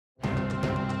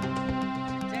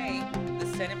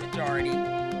Senate majority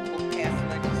will pass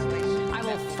legislation. I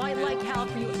will fight like hell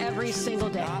for you every single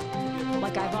day,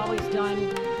 like I've always done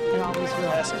and always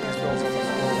will. Passing these bills on the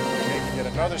floor, making yet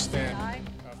another stand.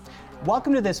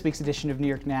 Welcome to this week's edition of New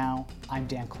York Now. I'm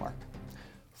Dan Clark.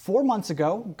 4 months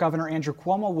ago, Governor Andrew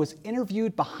Cuomo was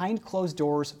interviewed behind closed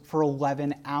doors for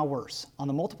 11 hours on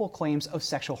the multiple claims of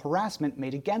sexual harassment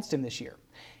made against him this year.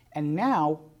 And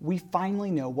now we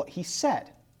finally know what he said.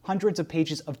 Hundreds of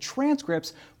pages of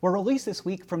transcripts were released this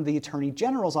week from the Attorney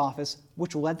General's office,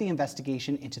 which led the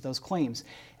investigation into those claims.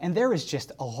 And there is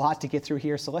just a lot to get through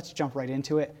here, so let's jump right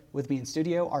into it. With me in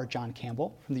studio are John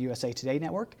Campbell from the USA Today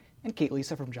Network and Kate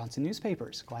Lisa from Johnson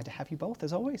Newspapers. Glad to have you both,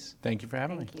 as always. Thank you for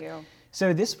having me. Thank you.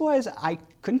 So this was, I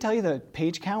couldn't tell you the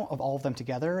page count of all of them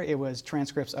together. It was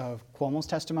transcripts of Cuomo's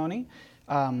testimony,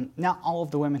 not all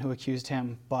of the women who accused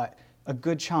him, but a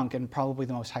good chunk and probably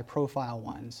the most high-profile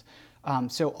ones.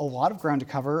 So a lot of ground to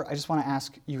cover. I just want to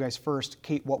ask you guys first,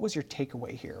 Kate, what was your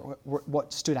takeaway here?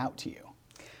 What stood out to you?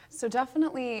 So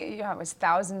definitely, it was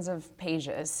thousands of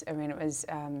pages. I mean, it was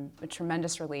a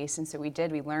tremendous release, and so we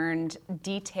learned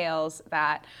details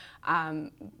that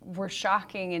were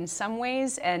shocking in some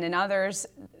ways, and in others,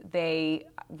 they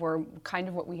were kind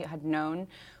of what we had known.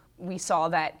 We saw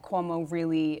that Cuomo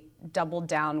really doubled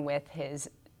down with his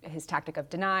tactic of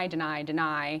deny, deny,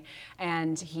 deny,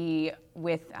 and he,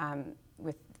 with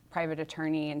private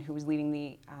attorney and who was leading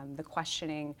the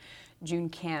questioning, June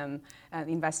Kim, the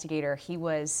investigator, he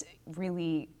was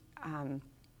really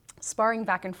sparring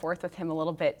back and forth with him a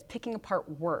little bit, picking apart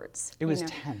words. It was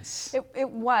tense. It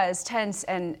was tense,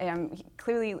 and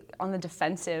clearly on the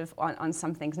defensive on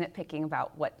some things, nitpicking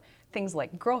about what things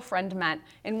like girlfriend meant.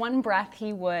 In one breath,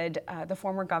 he would, the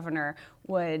former governor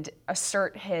would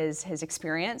assert his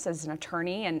experience as an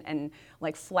attorney and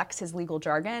like flex his legal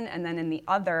jargon, and then in the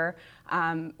other,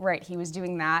 he was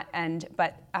doing that.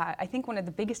 But I think one of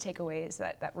the biggest takeaways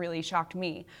that really shocked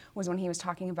me was when he was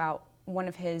talking about one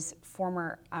of his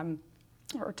former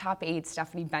or top aides,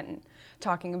 Stephanie Benton,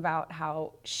 talking about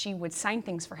how she would sign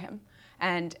things for him.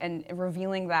 And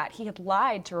revealing that he had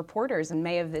lied to reporters in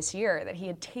May of this year, that he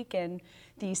had taken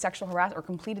the sexual harassment or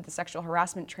completed the sexual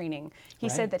harassment training. He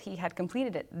said that he had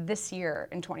completed it this year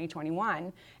in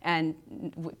 2021, and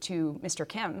to Mr.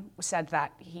 Kim said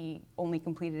that he only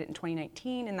completed it in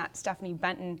 2019, and that Stephanie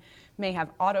Benton may have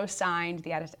auto-signed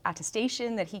the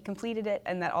attestation that he completed it,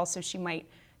 and that also she might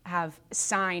have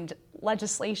signed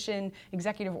legislation,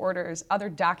 executive orders, other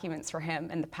documents for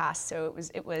him in the past. So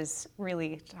it was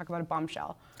really, talk about a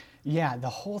bombshell. Yeah, the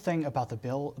whole thing about the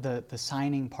bill, the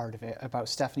signing part of it, about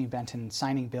Stephanie Benton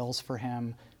signing bills for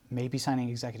him, maybe signing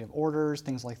executive orders,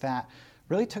 things like that,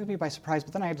 really took me by surprise.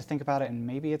 But then I had to think about it, and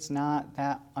maybe it's not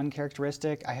that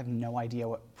uncharacteristic. I have no idea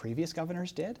what previous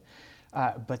governors did.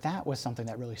 But that was something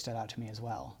that really stood out to me as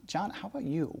well. John, how about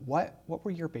you? What were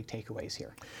your big takeaways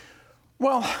here?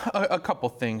 Well, a couple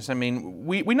things. I mean,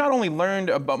 we not only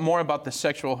learned more about the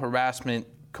sexual harassment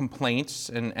complaints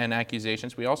and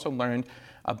accusations, we also learned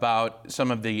about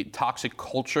some of the toxic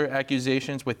culture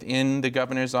accusations within the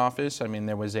governor's office. I mean,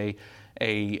 there was a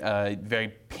very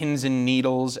pins and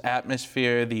needles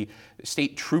atmosphere. The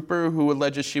state trooper who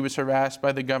alleges she was harassed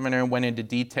by the governor went into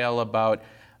detail about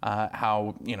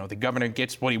how the governor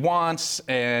gets what he wants,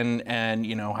 and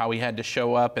how he had to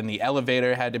show up and the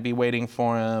elevator had to be waiting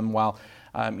for him, while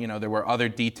there were other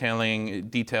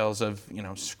details of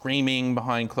screaming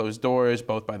behind closed doors,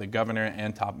 both by the governor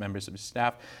and top members of his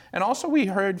staff. And also we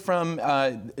heard from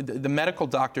the medical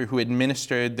doctor who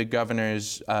administered the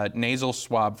governor's nasal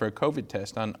swab for a COVID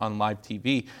test on live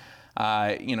TV.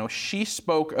 She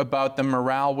spoke about the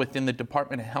morale within the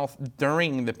Department of Health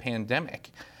during the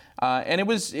pandemic. And it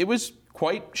was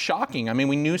quite shocking. I mean,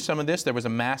 we knew some of this. There was a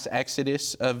mass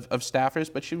exodus of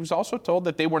staffers, but she was also told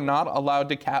that they were not allowed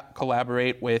to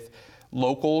collaborate with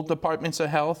local departments of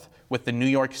health, with the New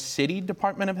York City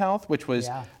Department of Health, which was,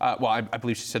 I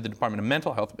believe she said the Department of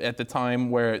Mental Health at the time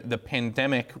where the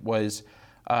pandemic was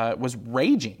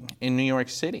raging in New York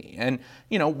City. And,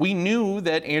 we knew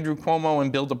that Andrew Cuomo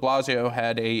and Bill de Blasio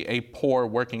had a poor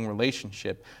working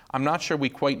relationship. I'm not sure we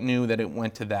quite knew that it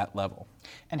went to that level.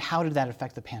 And how did that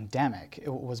affect the pandemic?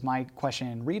 It was my question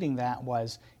in reading that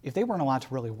was, if they weren't allowed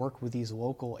to really work with these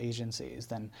local agencies,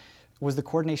 then was the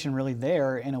coordination really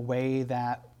there in a way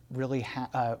that really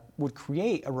would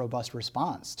create a robust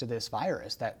response to this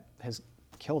virus that has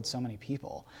killed so many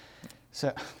people?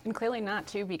 So, and clearly not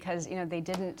too, because they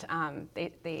didn't.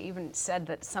 They even said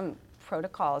that some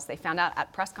protocols they found out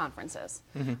at press conferences,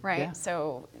 right? Yeah.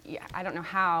 So I don't know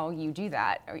how you do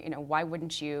that. Or, why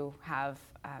wouldn't you have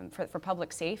for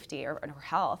public safety or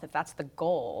health, if that's the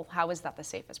goal, how is that the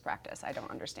safest practice? I don't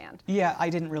understand. Yeah, I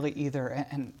didn't really either,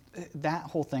 and that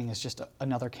whole thing is just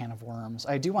another can of worms.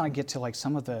 I do want to get to like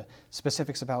some of the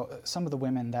specifics about some of the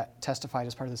women that testified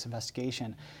as part of this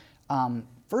investigation.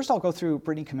 First, I'll go through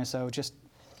Brittany Commisso, just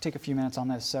take a few minutes on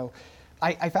this. So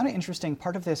I found it interesting.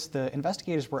 Part of this, the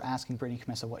investigators were asking Brittany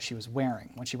Commisso what she was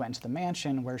wearing when she went into the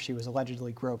mansion where she was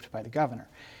allegedly groped by the governor.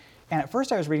 And at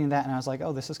first I was reading that and I was like,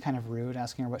 oh, this is kind of rude,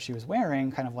 asking her what she was wearing,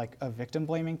 kind of like a victim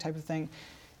blaming type of thing.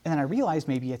 And then I realized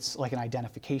maybe it's like an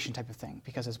identification type of thing,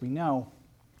 because as we know,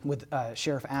 with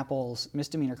Sheriff Apple's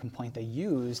misdemeanor complaint, they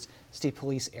used state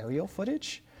police aerial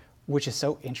footage, which is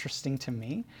so interesting to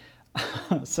me.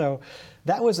 So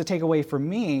that was a takeaway for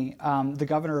me. The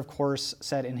governor, of course,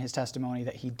 said in his testimony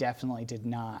that he definitely did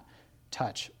not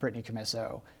touch Brittany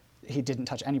Commisso. He didn't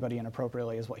touch anybody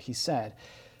inappropriately, is what he said.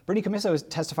 Brittany Commisso has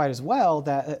testified as well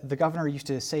that the governor used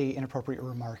to say inappropriate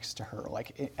remarks to her.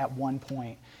 Like at one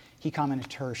point, he commented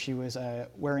to her she was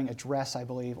wearing a dress, I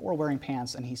believe, or wearing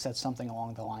pants, and he said something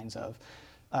along the lines of,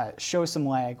 show some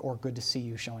leg, or good to see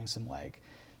you showing some leg.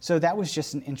 So that was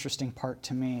just an interesting part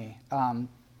to me.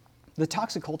 The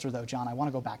toxic culture, though, John, I want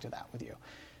to go back to that with you.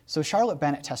 So Charlotte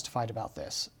Bennett testified about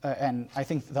this, and I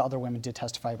think the other women did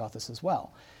testify about this as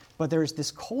well. But there's this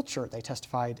culture, they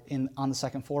testified on the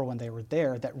second floor when they were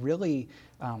there, that really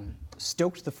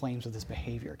stoked the flames of this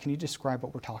behavior. Can you describe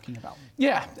what we're talking about?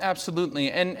 Yeah,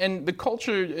 absolutely. And the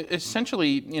culture,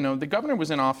 essentially, the governor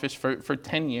was in office for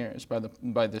 10 years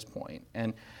by this point.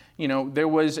 And, there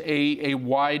was a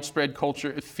widespread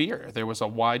culture of fear. There was a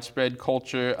widespread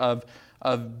culture of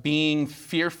being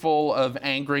fearful of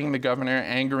angering the governor,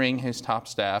 angering his top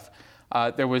staff.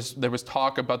 There was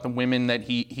talk about the women that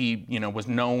he was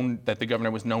known, that the governor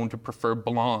was known to prefer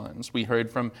blondes. We heard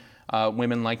from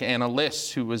women like Anna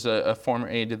Liss, who was a former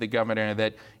aide to the governor,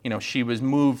 that she was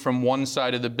moved from one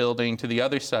side of the building to the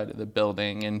other side of the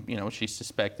building, and she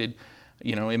suspected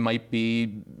it might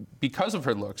be because of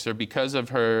her looks or because of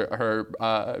her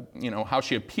how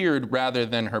she appeared rather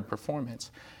than her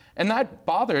performance, and that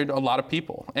bothered a lot of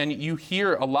people. And you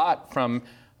hear a lot from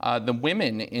the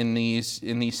women in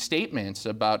these statements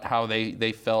about how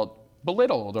they felt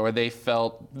belittled, or they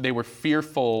felt they were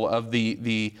fearful of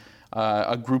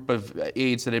a group of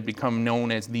aides that had become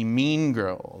known as the Mean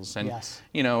Girls. And yes.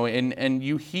 And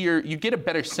you get a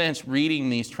better sense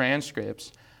reading these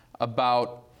transcripts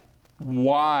about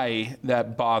why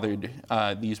that bothered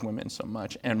these women so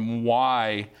much, and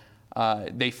why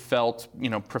they felt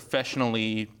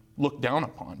professionally looked down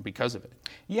upon because of it.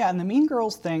 Yeah, and the Mean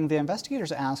Girls thing, the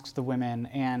investigators asked the women,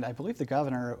 and I believe the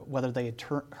governor, whether they had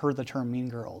heard the term Mean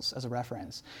Girls as a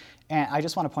reference. And I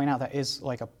just want to point out that is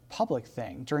like a public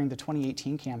thing. During the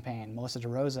 2018 campaign, Melissa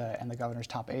DeRosa and the governor's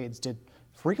top aides did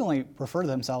frequently refer to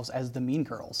themselves as the Mean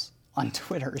Girls on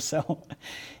Twitter. So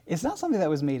it's not something that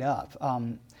was made up.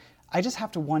 I just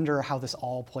have to wonder how this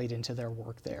all played into their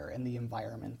work there and the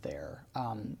environment there.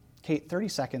 Kate, 30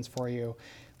 seconds for you.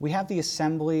 We have the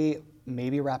assembly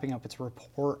maybe wrapping up its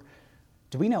report.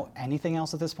 Do we know anything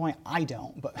else at this point? I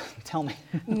don't, but tell me.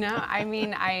 No,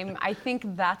 I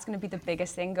think that's going to be the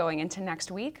biggest thing going into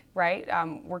next week, right?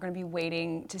 We're going to be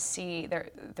waiting to see.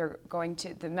 They're going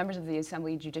to, the members of the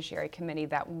Assembly Judiciary Committee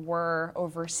that were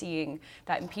overseeing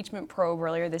that impeachment probe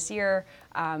earlier this year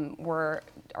are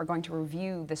going to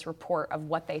review this report of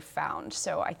what they found.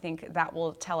 So I think that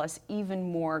will tell us even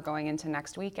more going into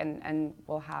next week, and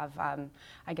we'll have,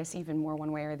 I guess, even more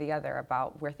one way or the other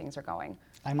about where things are going.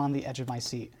 I'm on the edge of my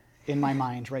seat. In my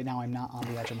mind, right now, I'm not on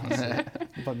the edge of my seat,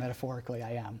 but metaphorically,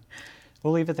 I am.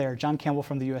 We'll leave it there. John Campbell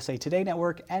from the USA Today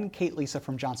Network and Kate Lisa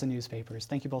from Johnson Newspapers.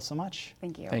 Thank you both so much.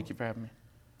 Thank you. Thank you for having me.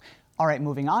 All right,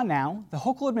 moving on now. The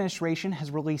Hochul administration has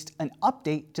released an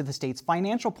update to the state's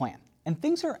financial plan, and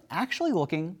things are actually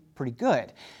looking pretty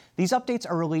good. These updates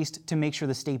are released to make sure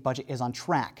the state budget is on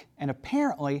track, and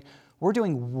apparently, we're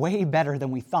doing way better than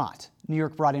we thought. New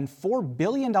York brought in $4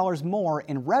 billion more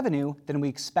in revenue than we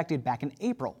expected back in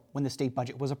April when the state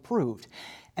budget was approved.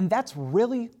 And that's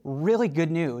really, really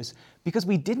good news because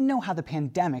we didn't know how the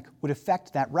pandemic would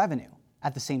affect that revenue.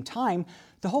 At the same time,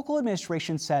 the Hochul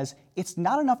administration says it's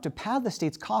not enough to pad the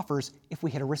state's coffers if we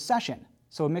hit a recession.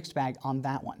 So a mixed bag on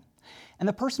that one. And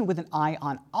the person with an eye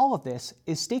on all of this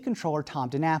is State Controller Tom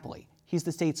DiNapoli. He's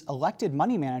the state's elected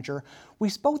money manager. We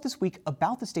spoke this week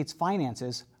about the state's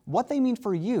finances, what they mean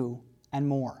for you, and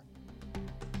more.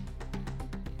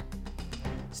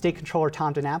 State Controller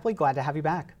Tom DiNapoli, glad to have you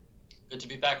back. Good to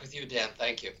be back with you, Dan.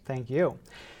 Thank you. Thank you.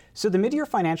 So the mid-year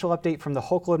financial update from the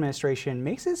Hochul administration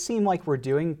makes it seem like we're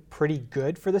doing pretty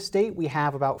good for the state. We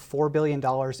have about $4 billion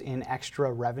in extra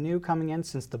revenue coming in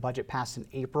since the budget passed in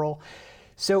April.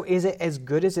 So is it as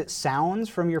good as it sounds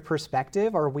from your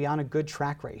perspective? Or are we on a good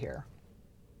track right here?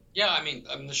 Yeah, I mean,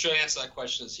 the short answer to that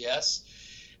question is yes.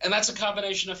 And that's a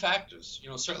combination of factors.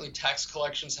 Certainly tax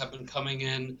collections have been coming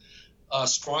in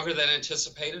stronger than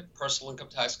anticipated. Personal income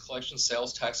tax collections,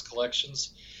 sales tax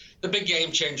collections. The big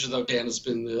game changer, though, Dan, has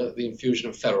been the infusion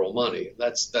of federal money.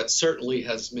 That certainly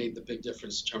has made the big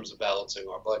difference in terms of balancing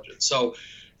our budget. So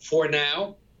for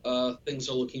now, things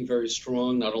are looking very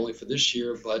strong, not only for this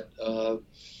year, but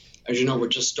as you know, we're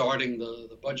just starting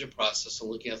the budget process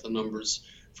and looking at the numbers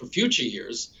for future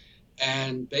years.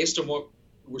 And based on what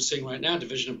we're seeing right now,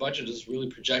 Division of Budget is really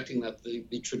projecting that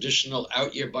the traditional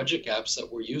out-year budget gaps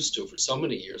that we're used to for so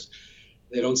many years,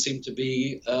 they don't seem to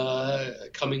be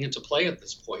coming into play at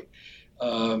this point.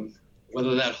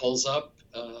 Whether that holds up,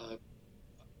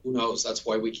 who knows? That's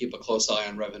why we keep a close eye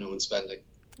on revenue and spending.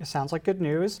 It sounds like good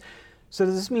news. So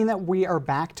does this mean that we are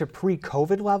back to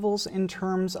pre-COVID levels in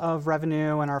terms of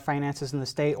revenue and our finances in the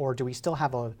state, or do we still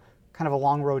have a kind of a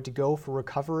long road to go for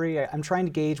recovery? I'm trying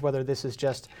to gauge whether this is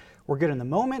just we're good in the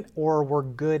moment or we're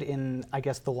good in, I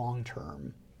guess, the long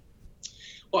term.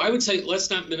 Well, I would say let's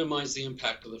not minimize the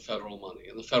impact of the federal money,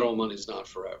 and the federal money is not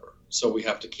forever. So we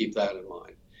have to keep that in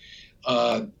mind.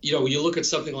 When you look at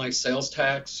something like sales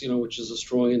tax, which is a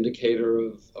strong indicator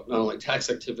of not only tax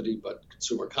activity, but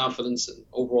consumer confidence and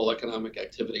overall economic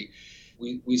activity,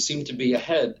 we seem to be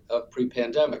ahead of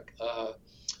pre-pandemic,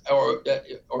 or at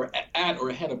or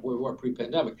ahead of where we were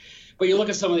pre-pandemic. But you look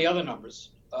at some of the other numbers.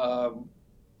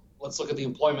 Let's look at the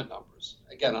employment numbers.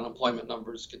 Again, unemployment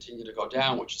numbers continue to go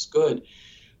down, which is good.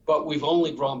 But we've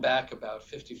only grown back about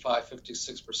 55,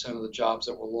 56% of the jobs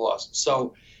that were lost.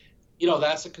 So,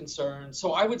 that's a concern.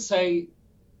 So I would say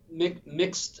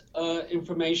mixed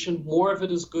information. More of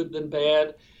it is good than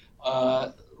bad.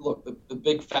 Look, the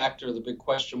big factor, the big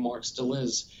question mark still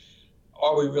is,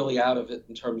 are we really out of it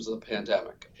in terms of the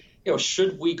pandemic?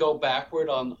 Should we go backward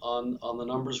on the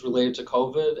numbers related to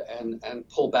COVID and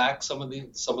pull back some of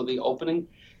the opening?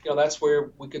 That's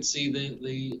where we could see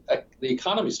the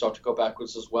economy start to go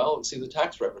backwards as well, and see the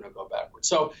tax revenue go backwards.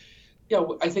 So,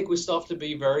 I think we still have to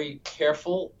be very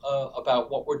careful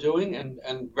about what we're doing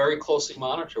and very closely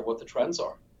monitor what the trends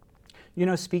are.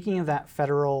 Speaking of that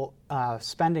federal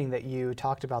spending that you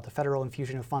talked about, the federal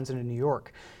infusion of funds into New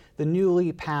York, the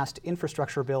newly passed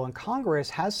infrastructure bill in Congress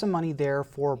has some money there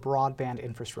for broadband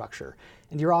infrastructure.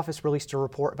 And your office released a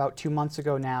report about 2 months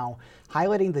ago now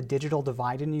highlighting the digital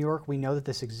divide in New York. We know that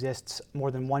this exists.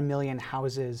 More than 1 million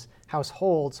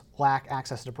households lack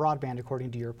access to broadband,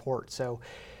 according to your report. So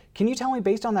can you tell me,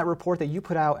 based on that report that you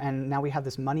put out, and now we have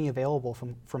this money available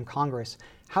from Congress,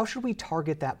 how should we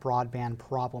target that broadband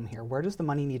problem here? Where does the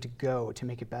money need to go to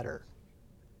make it better?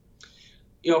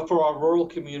 For our rural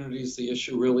communities, the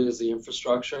issue really is the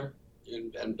infrastructure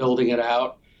and building it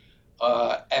out.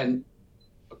 And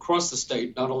across the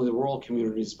state, not only the rural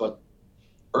communities, but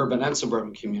urban and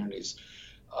suburban communities,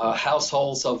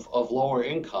 households of lower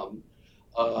income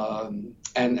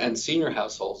and senior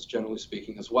households, generally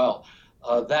speaking, as well.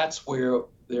 That's where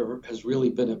there has really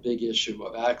been a big issue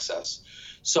of access.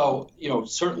 So,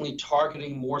 certainly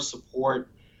targeting more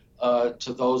support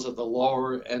to those at the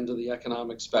lower end of the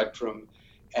economic spectrum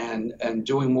and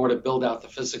doing more to build out the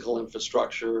physical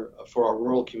infrastructure for our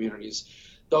rural communities,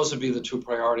 those would be the two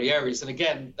priority areas. And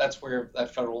again, that's where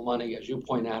that federal money, as you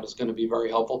point out, is going to be very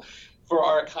helpful. For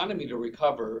our economy to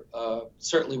recover,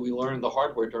 certainly we learned the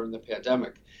hard way during the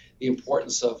pandemic. The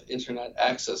importance of internet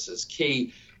access is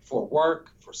key for work,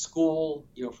 for school,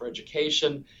 for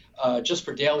education, just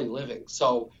for daily living.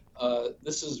 So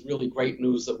this is really great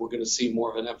news that we're going to see more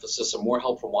of an emphasis and more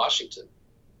help from Washington.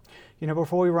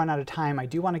 Before we run out of time, I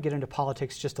do want to get into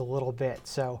politics just a little bit.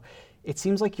 So it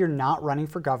seems like you're not running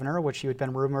for governor, which you had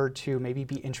been rumored to maybe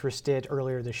be interested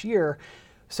earlier this year.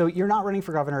 So you're not running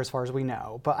for governor as far as we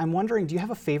know. But I'm wondering, do you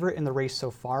have a favorite in the race so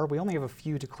far? We only have a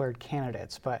few declared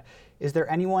candidates, but is there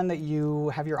anyone that you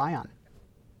have your eye on?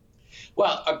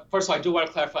 Well, first of all, I do want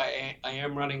to clarify, I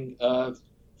am running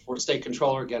for state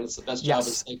controller again. It's the best job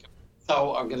in state.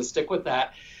 So I'm going to stick with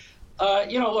that.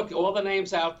 Look, all the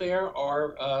names out there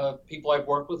are people I've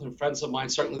worked with and friends of mine.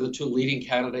 Certainly the two leading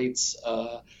candidates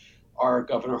are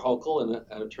Governor Hochul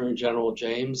and Attorney General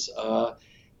James.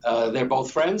 They're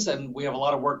both friends, and we have a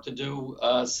lot of work to do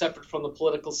separate from the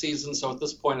political season. So at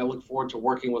this point, I look forward to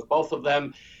working with both of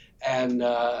them and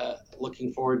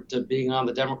looking forward to being on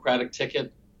the Democratic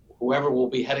ticket, whoever will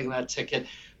be heading that ticket.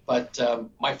 But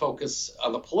my focus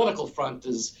on the political front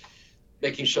is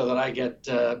making sure that I get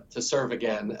to serve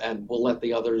again, and we'll let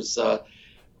the others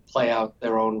play out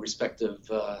their own respective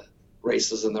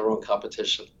races and their own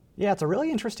competition. Yeah, it's a really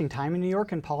interesting time in New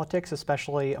York in politics,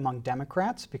 especially among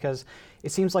Democrats, because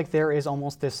it seems like there is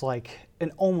almost this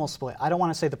an almost split. I don't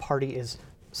want to say the party is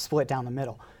split down the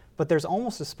middle, but there's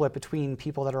almost a split between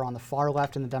people that are on the far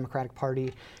left in the Democratic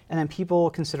Party and then people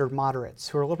considered moderates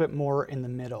who are a little bit more in the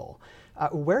middle.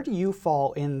 Where do you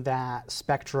fall in that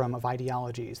spectrum of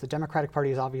ideologies? The Democratic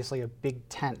Party is obviously a big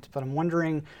tent, but I'm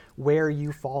wondering where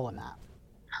you fall in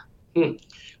that.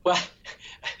 Well,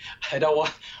 I don't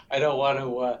want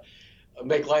to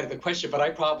make light of the question, but I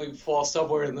probably fall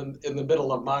somewhere in the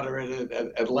middle of moderate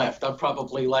and left. I'm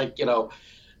probably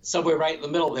somewhere right in the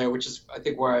middle there, which is I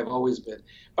think where I've always been.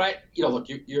 But look,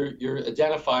 you're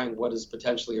identifying what is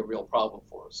potentially a real problem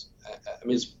for us. I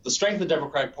mean, the strength of the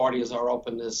Democratic Party is our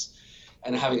openness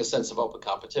and having a sense of open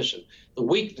competition. The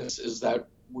weakness is that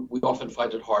we often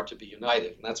find it hard to be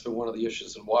united, and that's been one of the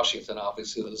issues in Washington,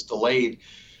 obviously, that has delayed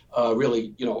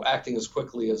really, acting as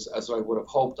quickly as I would have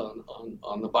hoped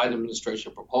on the Biden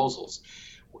administration proposals.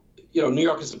 New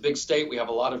York is a big state. We have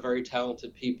a lot of very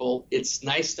talented people. It's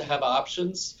nice to have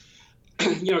options.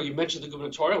 You mentioned the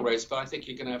gubernatorial race, but I think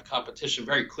you're going to have competition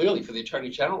very clearly for the attorney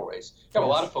general race. You have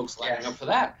a lot of folks lining up for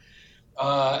that.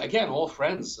 Again, all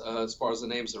friends as far as the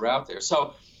names that are out there.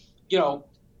 So,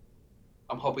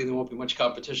 I'm hoping there won't be much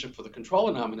competition for the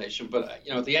controller nomination. But,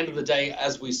 at the end of the day,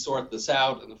 as we sort this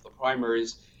out, and if the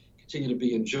primaries continue to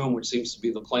be in June, which seems to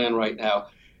be the plan right now,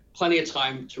 plenty of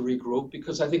time to regroup,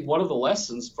 because I think one of the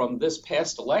lessons from this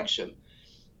past election,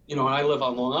 and I live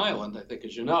on Long Island, I think,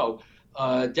 as you know,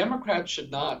 Democrats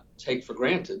should not take for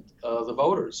granted the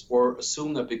voters or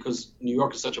assume that because New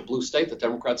York is such a blue state that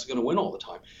Democrats are going to win all the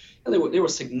time. And there were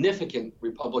significant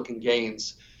Republican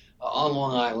gains on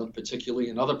Long Island, particularly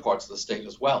in other parts of the state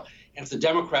as well. And if the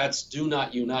Democrats do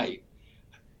not unite,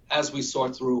 as we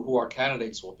sort through who our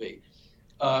candidates will be,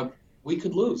 we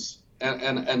could lose.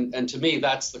 And to me,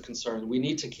 that's the concern. We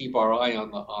need to keep our eye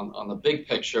on the big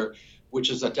picture, which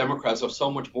is that Democrats have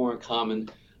so much more in common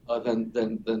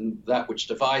than that which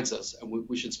divides us, and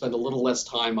we should spend a little less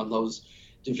time on those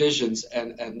divisions.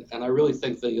 And I really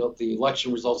think the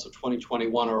election results of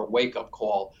 2021 are a wake-up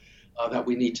call that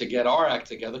we need to get our act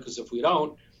together, because if we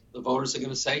don't, the voters are going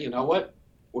to say, you know what,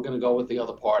 we're going to go with the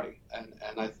other party, and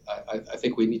I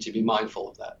think we need to be mindful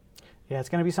of that. Yeah, it's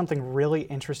going to be something really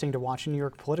interesting to watch in New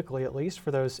York politically, at least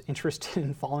for those interested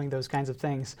in following those kinds of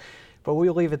things. But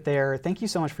we'll leave it there. Thank you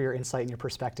so much for your insight and your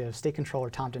perspective. State Controller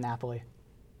Tom DiNapoli.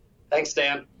 Thanks,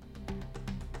 Dan.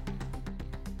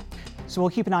 So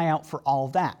we'll keep an eye out for all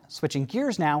of that. Switching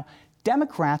gears now,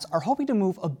 Democrats are hoping to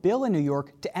move a bill in New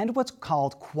York to end what's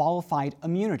called qualified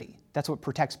immunity. That's what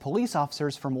protects police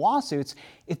officers from lawsuits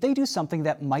if they do something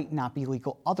that might not be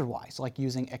legal otherwise, like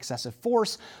using excessive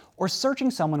force or searching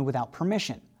someone without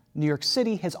permission. New York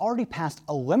City has already passed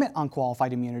a limit on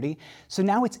qualified immunity, so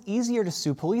now it's easier to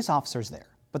sue police officers there.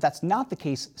 But that's not the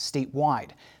case statewide.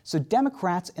 So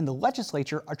Democrats in the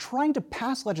legislature are trying to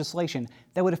pass legislation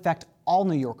that would affect all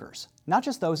New Yorkers, not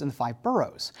just those in the 5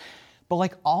 boroughs. But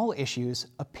like all issues,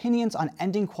 opinions on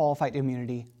ending qualified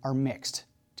immunity are mixed.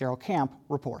 Daryl Camp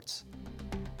reports.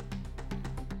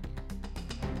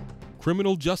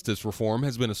 Criminal justice reform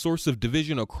has been a source of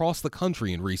division across the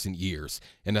country in recent years,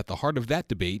 and at the heart of that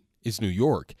debate is New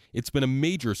York. It's been a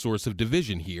major source of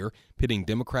division here, pitting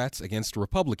Democrats against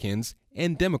Republicans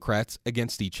and Democrats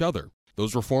against each other.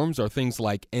 Those reforms are things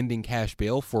like ending cash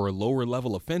bail for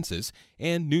lower-level offenses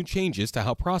and new changes to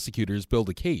how prosecutors build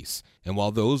a case. And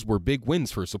while those were big wins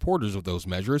for supporters of those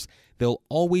measures, they'll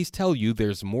always tell you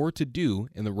there's more to do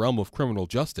in the realm of criminal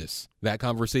justice. That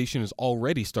conversation is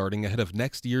already starting ahead of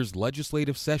next year's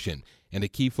legislative session, and a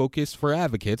key focus for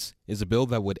advocates is a bill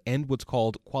that would end what's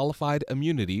called qualified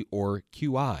immunity, or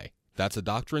QI. That's a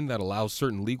doctrine that allows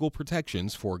certain legal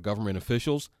protections for government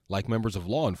officials, like members of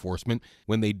law enforcement,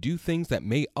 when they do things that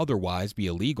may otherwise be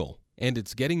illegal. And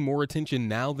it's getting more attention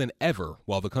now than ever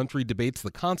while the country debates the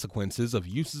consequences of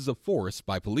uses of force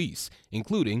by police,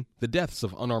 including the deaths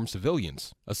of unarmed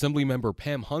civilians. Assemblymember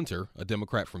Pam Hunter, a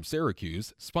Democrat from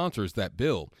Syracuse, sponsors that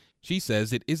bill. She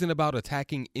says it isn't about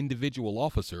attacking individual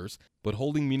officers, but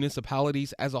holding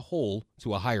municipalities as a whole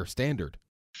to a higher standard.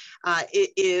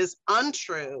 It is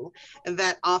untrue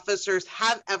that officers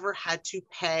have ever had to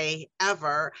pay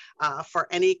ever for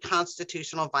any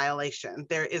constitutional violation.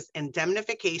 There is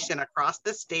indemnification across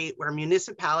the state where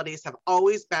municipalities have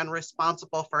always been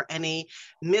responsible for any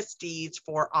misdeeds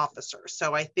for officers.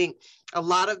 So I think a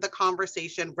lot of the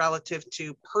conversation relative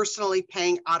to personally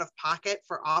paying out of pocket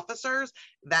for officers,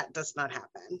 that does not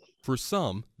happen. For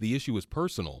some, the issue is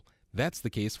personal. That's the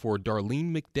case for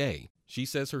Darlene McDay. She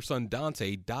says her son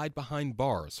Dante died behind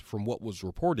bars from what was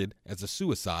reported as a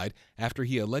suicide after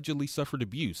he allegedly suffered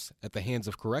abuse at the hands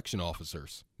of correction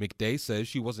officers. McDay says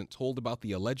she wasn't told about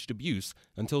the alleged abuse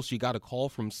until she got a call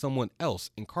from someone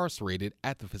else incarcerated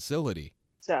at the facility.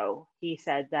 So he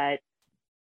said that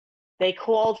they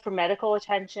called for medical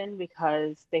attention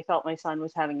because they felt my son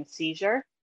was having a seizure.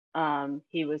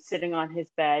 He was sitting on his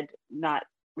bed, not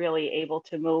really able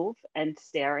to move and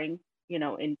staring,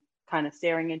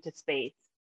 staring into space.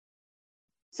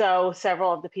 So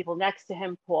several of the people next to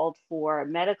him called for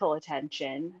medical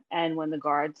attention, and when the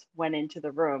guards went into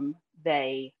the room,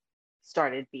 they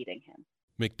started beating him.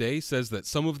 McDay says that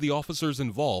some of the officers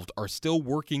involved are still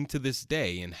working to this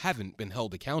day and haven't been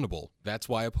held accountable. That's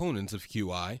why opponents of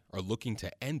QI are looking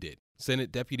to end it.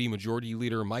 Senate Deputy Majority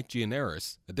Leader Mike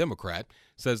Gianaris, a Democrat,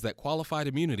 says that qualified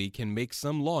immunity can make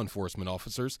some law enforcement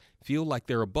officers feel like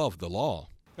they're above the law.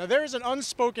 Now, there is an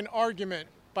unspoken argument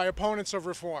by opponents of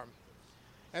reform,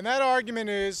 and that argument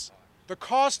is the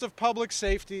cost of public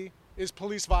safety is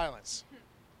police violence.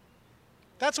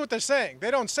 That's what they're saying.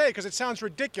 They don't say it because it sounds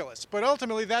ridiculous, but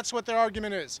ultimately that's what their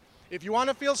argument is. If you want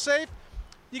to feel safe,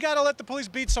 you got to let the police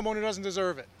beat someone who doesn't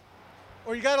deserve it,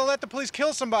 or you got to let the police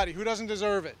kill somebody who doesn't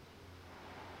deserve it.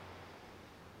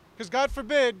 Because God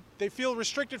forbid they feel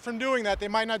restricted from doing that, they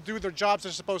might not do their jobs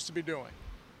they're supposed to be doing.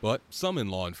 But some in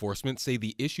law enforcement say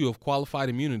the issue of qualified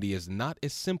immunity is not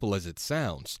as simple as it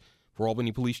sounds. For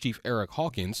Albany Police Chief Eric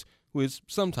Hawkins, who is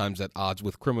sometimes at odds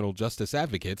with criminal justice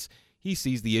advocates, he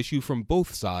sees the issue from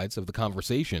both sides of the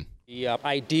conversation. The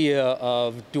idea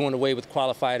of doing away with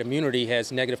qualified immunity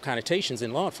has negative connotations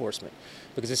in law enforcement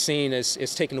because it's seen as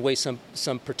it's taking away some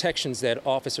protections that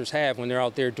officers have when they're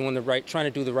out there trying to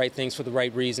do the right things for the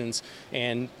right reasons,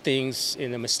 and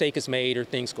a mistake is made or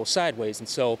things go sideways. And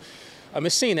so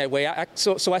it's seen that way.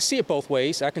 So I see it both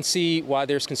ways. I can see why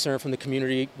there's concern from the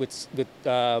community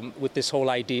with this whole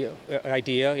idea,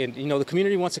 and the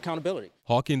community wants accountability.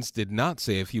 Hawkins did not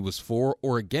say if he was for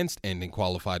or against ending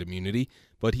qualified immunity,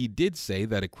 but he did say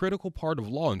that a critical part of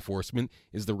law enforcement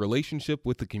is the relationship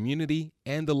with the community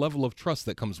and the level of trust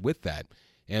that comes with that.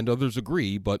 And others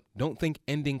agree, but don't think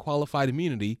ending qualified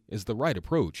immunity is the right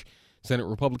approach. Senate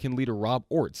Republican leader Rob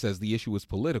Ortt says the issue is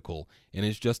political and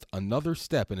is just another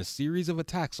step in a series of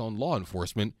attacks on law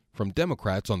enforcement from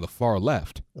Democrats on the far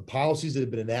left. The policies that have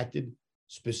been enacted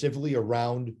specifically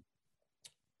around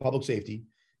public safety,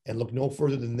 and look no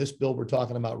further than this bill we're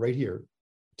talking about right here,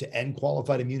 to end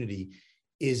qualified immunity,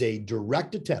 is a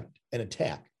direct attempt, an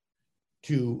attack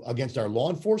against our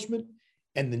law enforcement.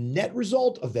 And the net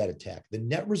result of that attack, the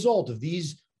net result of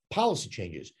these policy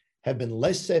changes, have been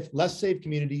less safe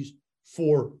communities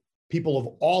for people of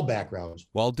all backgrounds.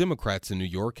 While Democrats in New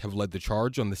York have led the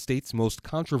charge on the state's most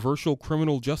controversial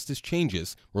criminal justice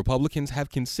changes, Republicans have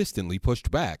consistently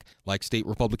pushed back, like State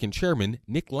Republican Chairman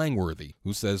Nick Langworthy,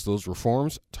 who says those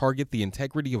reforms target the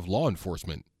integrity of law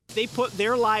enforcement. They put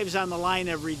their lives on the line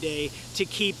every day to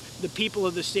keep the people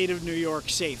of the state of New York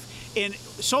safe. And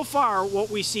so far, what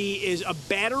we see is a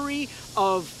battery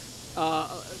of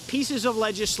pieces of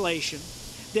legislation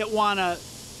that want to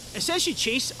essentially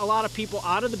chase a lot of people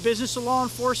out of the business of law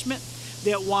enforcement,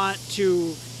 that want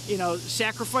to,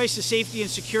 sacrifice the safety and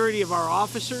security of our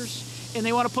officers, and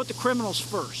they want to put the criminals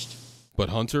first. But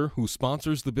Hunter, who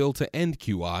sponsors the bill to end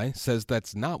QI, says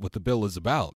that's not what the bill is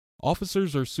about.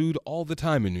 Officers are sued all the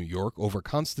time in New York over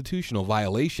constitutional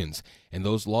violations, and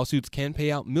those lawsuits can pay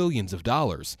out millions of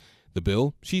dollars. The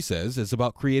bill, she says, is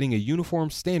about creating a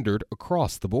uniform standard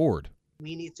across the board.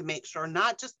 We need to make sure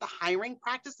not just the hiring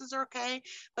practices are okay,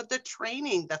 but the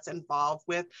training that's involved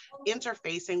with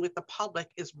interfacing with the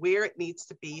public is where it needs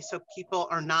to be, so people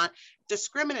are not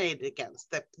discriminated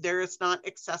against, that there is not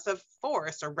excessive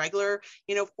force or regular,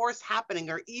 force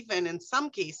happening, or even in some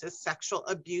cases, sexual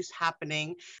abuse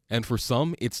happening. And for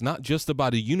some, it's not just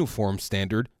about a uniform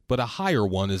standard, but a higher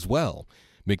one as well.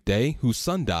 McDay, whose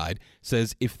son died,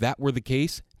 says if that were the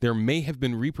case, there may have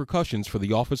been repercussions for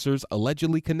the officers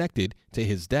allegedly connected to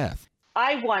his death.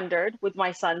 I wondered, with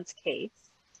my son's case,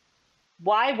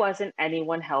 why wasn't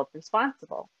anyone held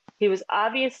responsible? He was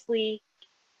obviously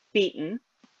beaten.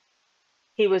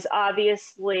 He was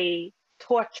obviously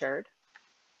tortured.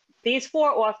 These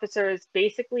 4 officers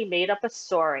basically made up a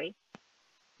story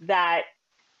that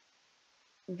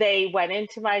they went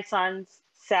into my son's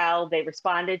cell, they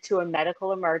responded to a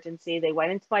medical emergency, they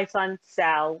went into my son's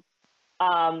cell,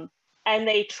 and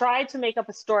they tried to make up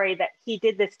a story that he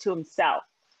did this to himself.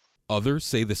 Others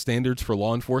say the standards for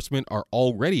law enforcement are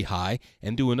already high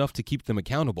and do enough to keep them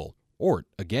accountable. Or,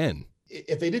 again,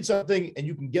 if they did something and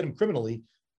you can get them criminally,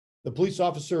 the police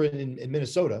officer in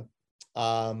Minnesota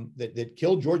that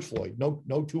killed George Floyd,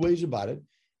 no two ways about it,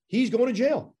 he's going to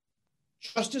jail.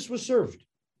 Justice was served.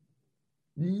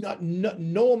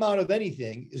 No amount of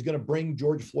anything is going to bring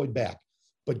George Floyd back,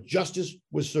 but justice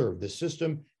was served. The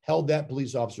system held that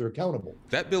police officer accountable.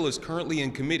 That bill is currently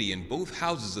in committee in both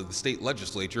houses of the state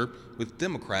legislature, with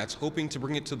Democrats hoping to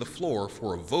bring it to the floor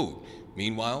for a vote.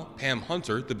 Meanwhile, Pam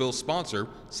Hunter, the bill's sponsor,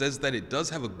 says that it does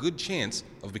have a good chance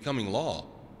of becoming law.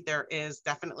 There is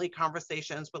definitely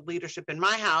conversations with leadership in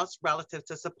my house relative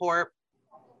to support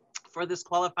for this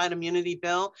qualified immunity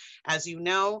bill. As you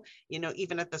know,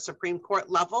 even at the Supreme Court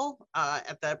level,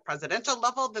 at the presidential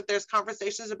level, that there's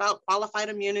conversations about qualified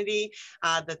immunity,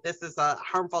 that this is a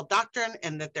harmful doctrine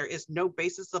and that there is no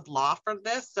basis of law for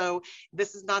this. So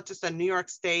this is not just a New York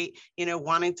State,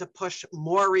 wanting to push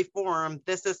more reform.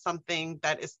 This is something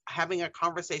that is having a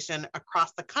conversation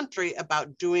across the country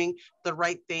about doing the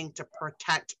right thing to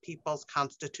protect people's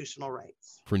constitutional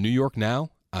rights. For New York Now,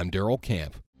 I'm Daryl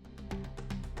Camp.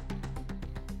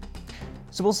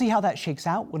 So we'll see how that shakes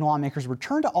out when lawmakers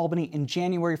return to Albany in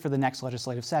January for the next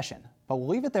legislative session. But we'll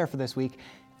leave it there for this week.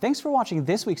 Thanks for watching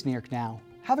this week's New York Now.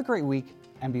 Have a great week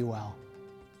and be well.